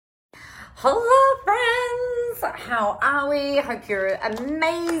Hello friends, how are we? Hope you're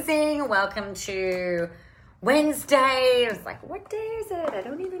amazing. Welcome to Wednesday. It's like, what day is it? I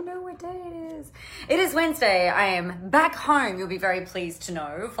don't even know what day it is. It is Wednesday. I am back home. You'll be very pleased to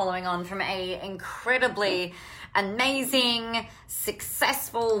know, following on from a incredibly amazing,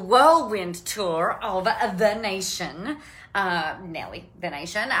 successful whirlwind tour of the nation. Nearly the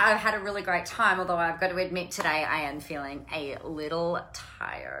nation. I've had a really great time, although I've got to admit today I am feeling a little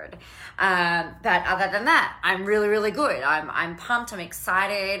tired. But other than that, I'm really, really good. I'm pumped. I'm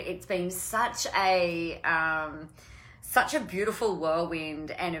excited. It's been such a beautiful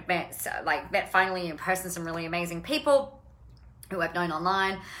whirlwind, and it met finally in person some really amazing people who I've known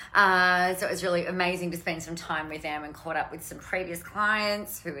online. So it was really amazing to spend some time with them and caught up with some previous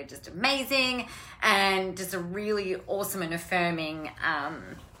clients who were just amazing, and just a really awesome and affirming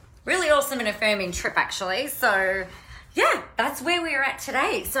trip actually. So yeah, that's where we are at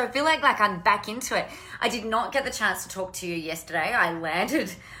today. So I feel like I'm back into it. I did not get the chance to talk to you yesterday. I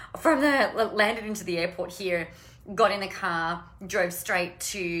landed into the airport here, got in the car, drove straight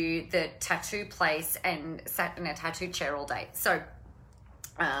to the tattoo place and sat in a tattoo chair all day. So,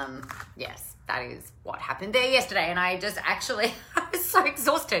 yes, that is what happened there yesterday. And I was so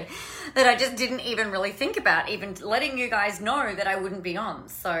exhausted that I just didn't even really think about even letting you guys know that I wouldn't be on.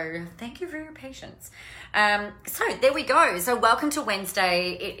 So thank you for your patience. So there we go. So welcome to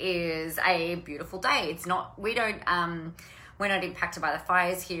Wednesday. It is a beautiful day. We're not impacted by the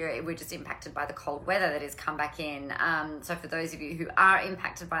fires here. We're just impacted by the cold weather that has come back in. So for those of you who are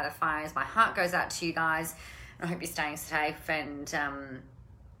impacted by the fires, my heart goes out to you guys. I hope you're staying safe and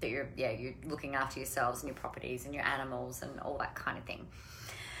that you're looking after yourselves and your properties and your animals and all that kind of thing.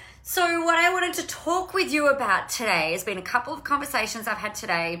 So what I wanted to talk with you about today has been a couple of conversations I've had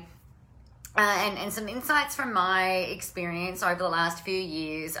today and some insights from my experience over the last few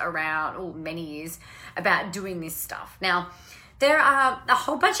years many years about doing this stuff. Now, there are a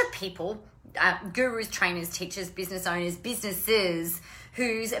whole bunch of people, gurus, trainers, teachers, business owners, businesses,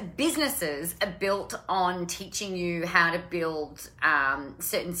 whose businesses are built on teaching you how to build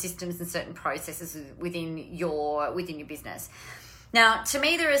certain systems and certain processes within your business. Now, to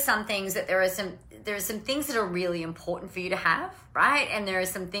me, there are some things that there are some things that are really important for you to have, right? And there are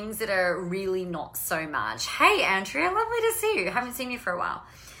some things that are really not so much. Hey, Andrea, lovely to see you. Haven't seen you for a while.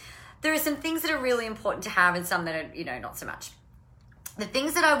 There are some things that are really important to have and some that are, not so much. The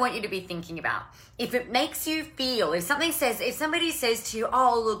things that I want you to be thinking about, if it makes you feel, if somebody says to you,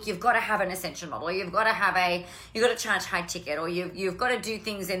 oh, look, you've got to have an ascension model, or you've got to charge high ticket, or you've got to do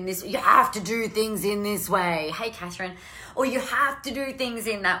things you have to do things in this way. Hey, Catherine, or you have to do things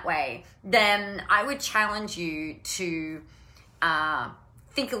in that way, then I would challenge you to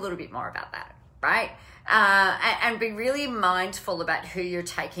think a little bit more about that, right? And be really mindful about who you're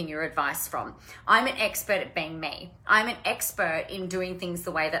taking your advice from. I'm an expert at being me. I'm an expert in doing things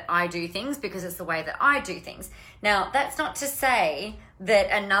the way that I do things because it's the way that I do things. Now, that's not to say that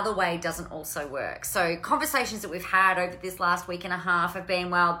another way doesn't also work. So conversations that we've had over this last week and a half have been,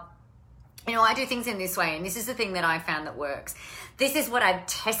 well, I do things in this way, and this is the thing that I found that works. This is what I've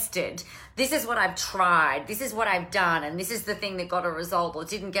tested. This is what I've tried. This is what I've done, and this is the thing that got a result or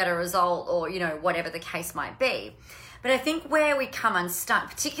didn't get a result, or, whatever the case might be. But I think where we come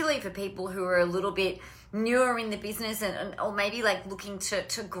unstuck, particularly for people who are a little bit newer in the business or maybe looking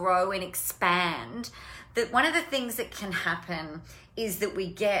to grow and expand, that one of the things that can happen is that we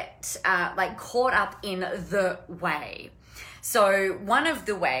get caught up in the way. So one of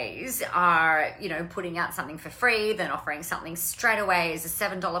the ways are, putting out something for free, then offering something straight away as a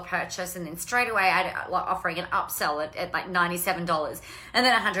 $7 purchase, and then straight away offering an upsell at $97, and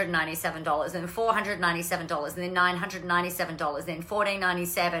then $197, and $497, and then $997, then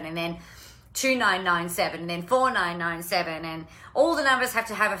 $1497, and then $2997, and then $4997, and all the numbers have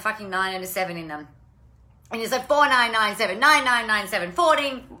to have a fucking 9 and a 7 in them. And it's like 4997, 9997,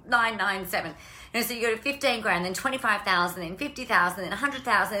 14997. So you go to 15 grand, then 25,000, then 50,000, then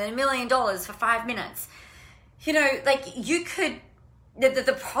 100,000, then $1 million for 5 minutes. You could.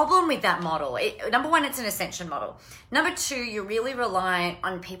 The problem with that model, number one, it's an ascension model. Number two, you're really reliant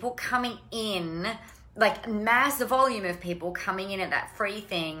on people coming in, mass volume of people coming in at that free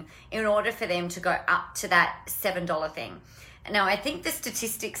thing in order for them to go up to that $7 thing. Now, I think the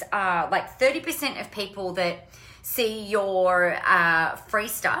statistics are 30% of people that see your free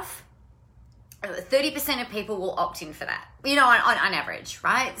stuff, 30% of people will opt in for that, on average,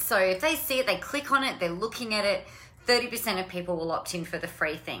 right? So if they see it, they click on it, they're looking at it, 30% of people will opt in for the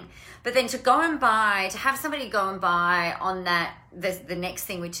free thing. But then to have somebody go and buy on that, the next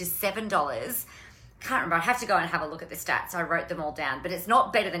thing, which is $7, can't remember, I'd have to go and have a look at the stats. I wrote them all down, but it's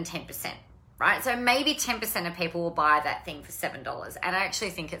not better than 10%, right? So maybe 10% of people will buy that thing for $7. And I actually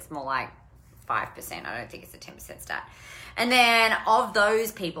think it's more like 5%. I don't think it's a 10% stat. And then of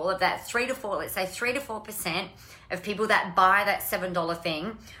those people, of that 3 to 4, let's say 3 to 4% of people that buy that $7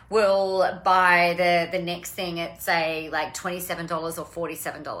 thing will buy the next thing at, say, like $27 or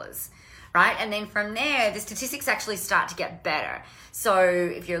 $47, right? And then from there, the statistics actually start to get better. So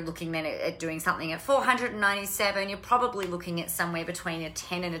if you're looking then at doing something at $497, you're probably looking at somewhere between a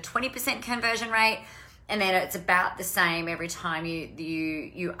 10 and a 20% conversion rate. And then it's about the same every time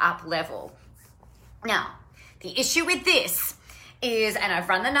you up level. Now, the issue with this is, and I've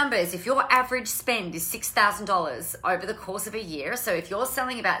run the numbers, if your average spend is $6,000 over the course of a year, so if you're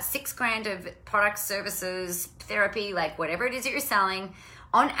selling about $6,000 of products, services, therapy, like whatever it is that you're selling,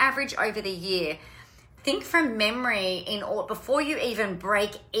 on average over the year, think from memory, before you even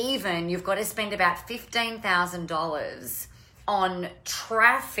break even, you've got to spend about $15,000 on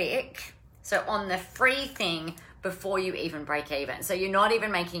traffic, so on the free thing, before you even break even. So you're not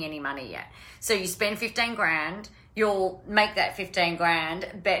even making any money yet. So you spend 15 grand, you'll make that 15 grand,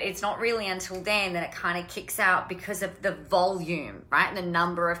 but it's not really until then that it kind of kicks out because of the volume, right? And the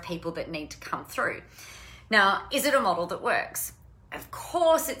number of people that need to come through. Now, is it a model that works? Of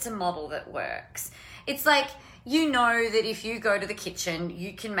course it's a model that works. It's like, you know that if you go to the kitchen,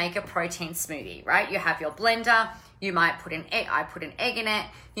 you can make a protein smoothie, right? You have your blender, you might put an egg, I put an egg in it,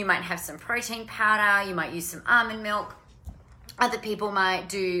 you might have some protein powder, you might use some almond milk. Other people might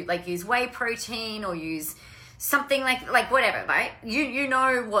do use whey protein or use something like whatever, right? You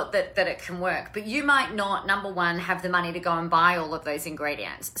know what that it can work, but you might not, number one, have the money to go and buy all of those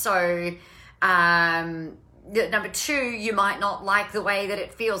ingredients. So number two, you might not like the way that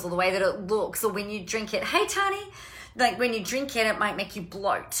it feels or the way that it looks, or when you drink it, hey Tani, like when you drink it, it might make you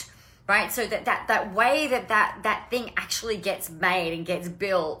bloat, right? So that way that thing actually gets made and gets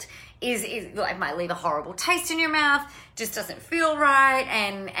built is like might leave a horrible taste in your mouth, just doesn't feel right,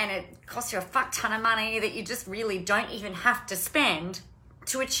 and it costs you a fuck ton of money that you just really don't even have to spend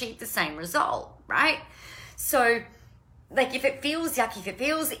to achieve the same result, right? So like if it feels yucky, if it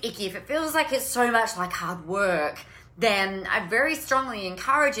feels icky, if it feels like it's so much like hard work, then I very strongly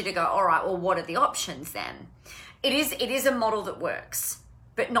encourage you to go, all right, well, what are the options then? It is a model that works,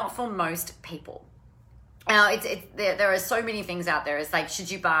 but not for most people. Now, there are so many things out there. It's like,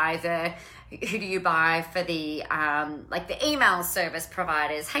 should you buy who do you buy for the the email service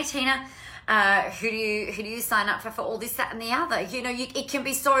providers? Hey Tina, who do you sign up for all this, that, and the other? You know, it can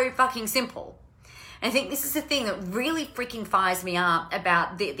be so fucking simple. And I think this is the thing that really freaking fires me up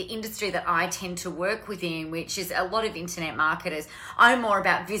about the industry that I tend to work within, which is a lot of internet marketers. I'm more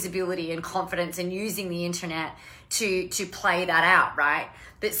about visibility and confidence and using the internet to play that out, right?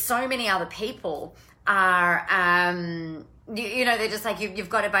 But so many other people are, they're just like, you've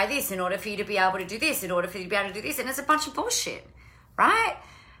got to buy this in order for you to be able to do this, in order for you to be able to do this. And it's a bunch of bullshit, right?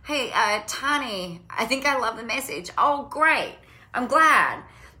 Hey, Tani, I think I love the message. Oh, great. I'm glad.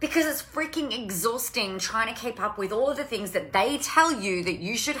 Because it's freaking exhausting trying to keep up with all of the things that they tell you that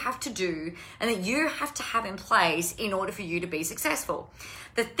you should have to do and that you have to have in place in order for you to be successful.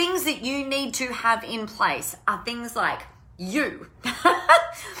 The things that you need to have in place are things like you.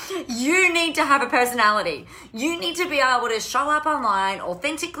 You need to have a personality. You need to be able to show up online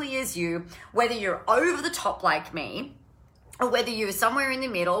authentically as you, whether you're over the top like me, or whether you're somewhere in the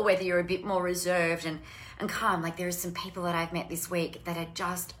middle, whether you're a bit more reserved and calm. Like there are some people that I've met this week that are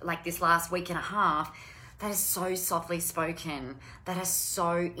just like this last week and a half that is so softly spoken, that are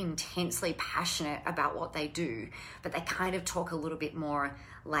so intensely passionate about what they do, but they kind of talk a little bit more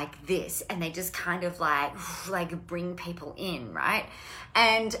like this, and they just kind of like bring people in, right?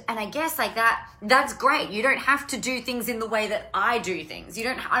 And I guess like that's great. You don't have to do things in the way that I do things.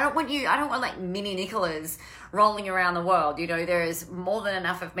 I don't want like mini Nicolas rolling around the world. You know, there is more than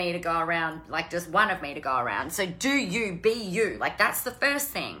enough of me to go around, like just one of me to go around. So do you, be you. Like that's the first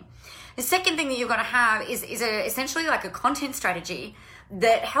thing. The second thing that you're going to have is essentially like a content strategy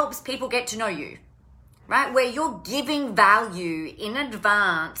that helps people get to know you, right? Where you're giving value in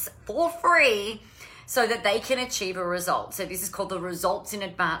advance for free so that they can achieve a result. So this is called the results in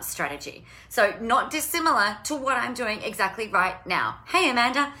advance strategy. So not dissimilar to what I'm doing exactly right now. Hey,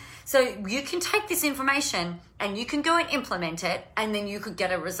 Amanda. So you can take this information and you can go and implement it, and then you could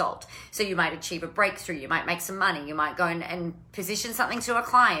get a result. So you might achieve a breakthrough, you might make some money, you might go and position something to a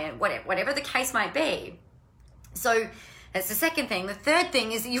client, whatever the case might be. So that's the second thing. The third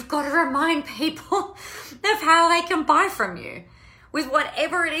thing is that you've got to remind people of how they can buy from you. With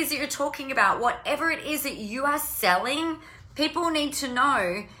whatever it is that you're talking about, whatever it is that you are selling, people need to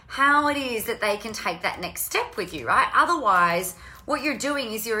know how it is that they can take that next step with you, right? Otherwise, what you're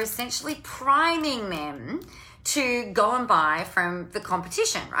doing is you're essentially priming them to go and buy from the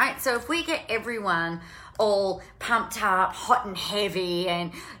competition, right? So if we get everyone all pumped up, hot and heavy,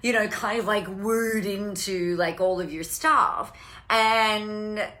 and, you know, kind of like wooed into like all of your stuff,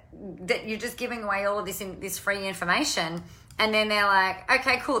 and that you're just giving away all of this free information, and then they're like,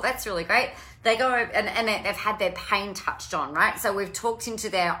 okay, cool, that's really great. They go and they've had their pain touched on, right? So we've talked into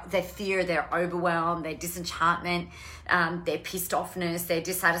their fear, their overwhelm, their disenchantment, their pissed offness, their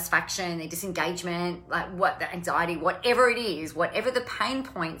dissatisfaction, their disengagement, like what the anxiety, whatever it is, whatever the pain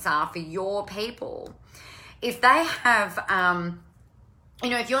points are for your people. If they have,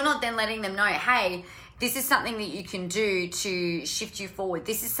 if you're not then letting them know, hey, this is something that you can do to shift you forward.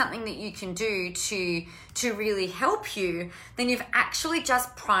 This is something that you can do to really help you. Then you've actually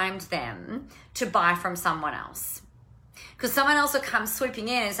just primed them to buy from someone else. Because someone else will come swooping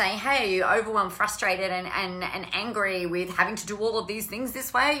in and saying, hey, you're overwhelmed, frustrated, and angry with having to do all of these things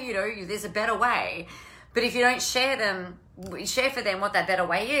this way. You know, there's a better way. But if you don't share for them what that better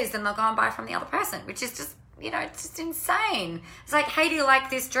way is, then they'll go and buy from the other person, which is just, it's just insane. It's like, hey, do you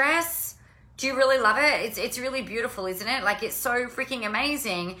like this dress? Do you really love it? It's really beautiful, isn't it? Like, it's so freaking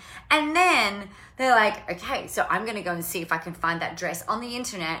amazing. And then they're like, okay, so I'm going to go and see if I can find that dress on the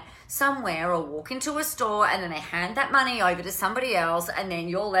internet somewhere, or walk into a store, and then they hand that money over to somebody else, and then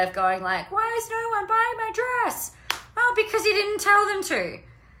you're left going like, why is no one buying my dress? Well, because you didn't tell them to,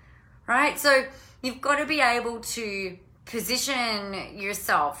 right? So you've got to be able to position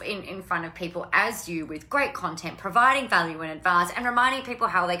yourself in front of people as you, with great content, providing value in advance, and reminding people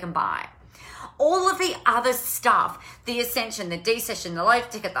how they can buy. All of the other stuff, the ascension, the desession, the low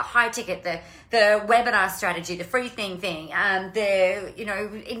ticket, the high ticket, the webinar strategy, the free thing, the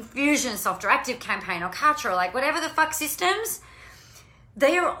infusion software, active campaign, or culture, like whatever the fuck systems,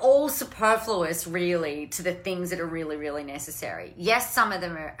 they are all superfluous really to the things that are really, really necessary. Yes, some of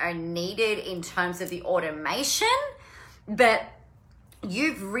them are needed in terms of the automation, but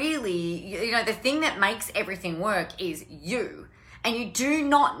you've really, the thing that makes everything work is you. And you do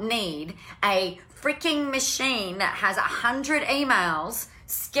not need a freaking machine that has 100 emails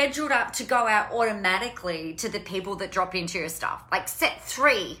scheduled up to go out automatically to the people that drop into your stuff. Like, set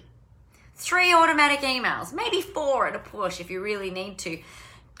three automatic emails, maybe 4 at a push if you really need to.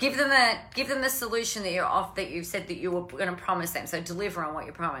 Give them the solution that you've said that you were going to promise them. So deliver on what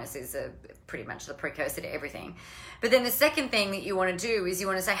you promise is pretty much the precursor to everything. But then the second thing that you want to do is you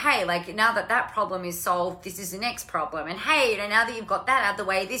want to say, hey, like, now that problem is solved, this is the next problem. And hey, now that you've got that out of the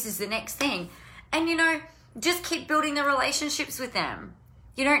way, this is the next thing. And, just keep building the relationships with them.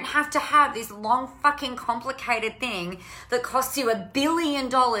 You don't have to have this long fucking complicated thing that costs you $1 billion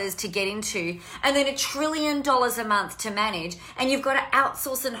to get into, and then $1 trillion a month to manage, and you've got to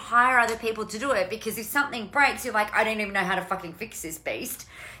outsource and hire other people to do it, because if something breaks, you're like, I don't even know how to fucking fix this beast.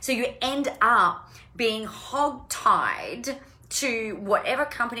 So you end up being hog-tied to whatever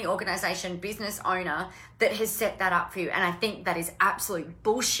company, organization, business owner that has set that up for you. And I think that is absolute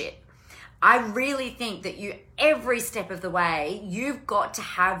bullshit. I really think that every step of the way, you've got to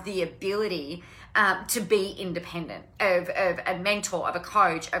have the ability to be independent of a mentor, of a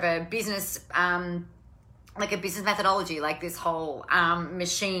coach, of a business, like a business methodology, like this whole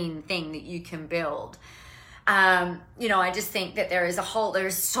machine thing that you can build. I just think that there is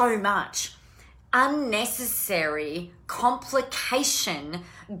so much unnecessary complication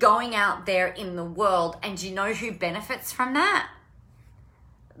going out there in the world. And do you know who benefits from that?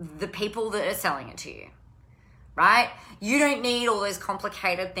 The people that are selling it to you, right? You don't need all those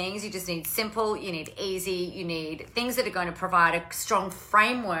complicated things. You just need simple, you need easy, you need things that are going to provide a strong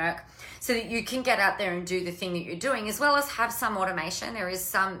framework so that you can get out there and do the thing that you're doing, as well as have some automation. There is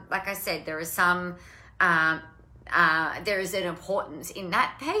some, like I said, there is an importance in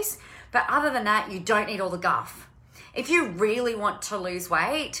that piece. But other than that, you don't need all the guff. If you really want to lose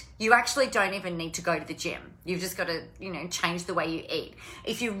weight, you actually don't even need to go to the gym. You've just got to, change the way you eat.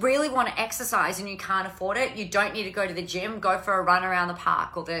 If you really want to exercise and you can't afford it, you don't need to go to the gym. Go for a run around the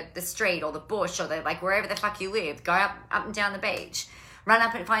park or the street or the bush or wherever the fuck you live. Go up and down the beach. Run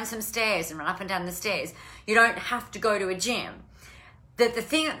up and find some stairs and run up and down the stairs. You don't have to go to a gym.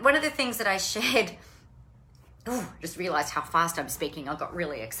 One of the things that I shared, just realized how fast I'm speaking. I got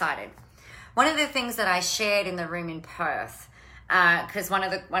really excited. One of the things that I shared in the room in Perth, because one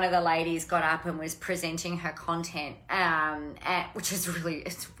of the ladies got up and was presenting her content, which is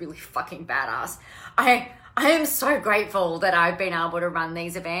it's really fucking badass. I am so grateful that I've been able to run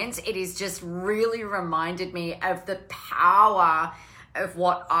these events. It has just really reminded me of the power of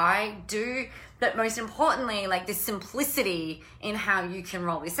what I do, but most importantly, like the simplicity in how you can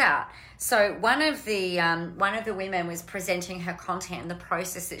roll this out. So one of the women was presenting her content and the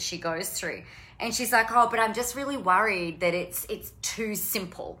process that she goes through. And she's like, oh, but I'm just really worried that it's too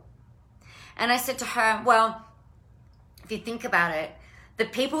simple. And I said to her, well, if you think about it, the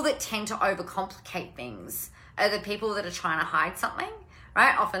people that tend to overcomplicate things are the people that are trying to hide something,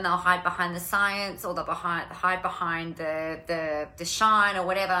 right? Often they'll hide behind the science, or they'll hide behind the shine or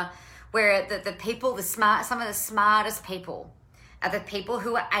whatever, where the people, some of the smartest people are the people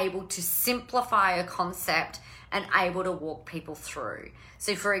who are able to simplify a concept and able to walk people through.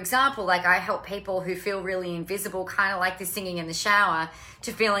 So for example, like I help people who feel really invisible, kind of like the singing in the shower,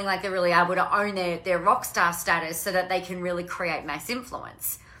 to feeling like they're really able to own their rock star status so that they can really create mass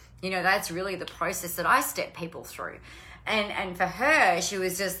influence. You know, that's really the process that I step people through. And for her, she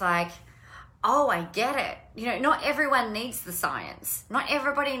was just like, oh, I get it. You know, not everyone needs the science. Not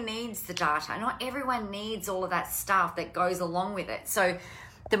everybody needs the data. Not everyone needs all of that stuff that goes along with it. So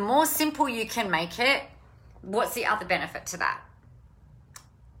the more simple you can make it, what's the other benefit to that?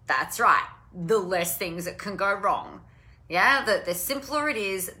 That's right. The less things that can go wrong. Yeah, the simpler it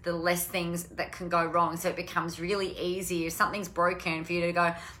is, the less things that can go wrong. So it becomes really easy if something's broken for you to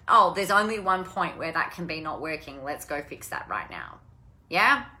go, oh, there's only one point where that can be not working. Let's go fix that right now.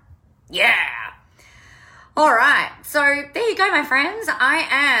 Yeah? Yeah. All right. So there you go, my friends. I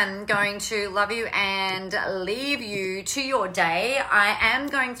am going to love you and leave you to your day. I am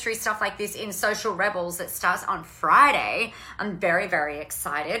going through stuff like this in Social Rebels that starts on Friday. I'm very, very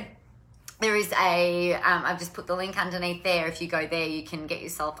excited. There is I've just put the link underneath there. If you go there, you can get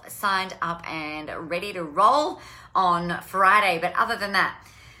yourself signed up and ready to roll on Friday. But other than that,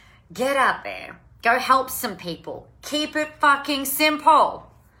 get out there. Go help some people. Keep it fucking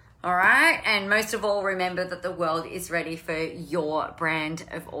simple. All right? And most of all, remember that the world is ready for your brand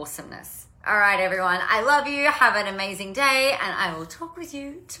of awesomeness. All right, everyone. I love you. Have an amazing day, and I will talk with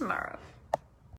you tomorrow.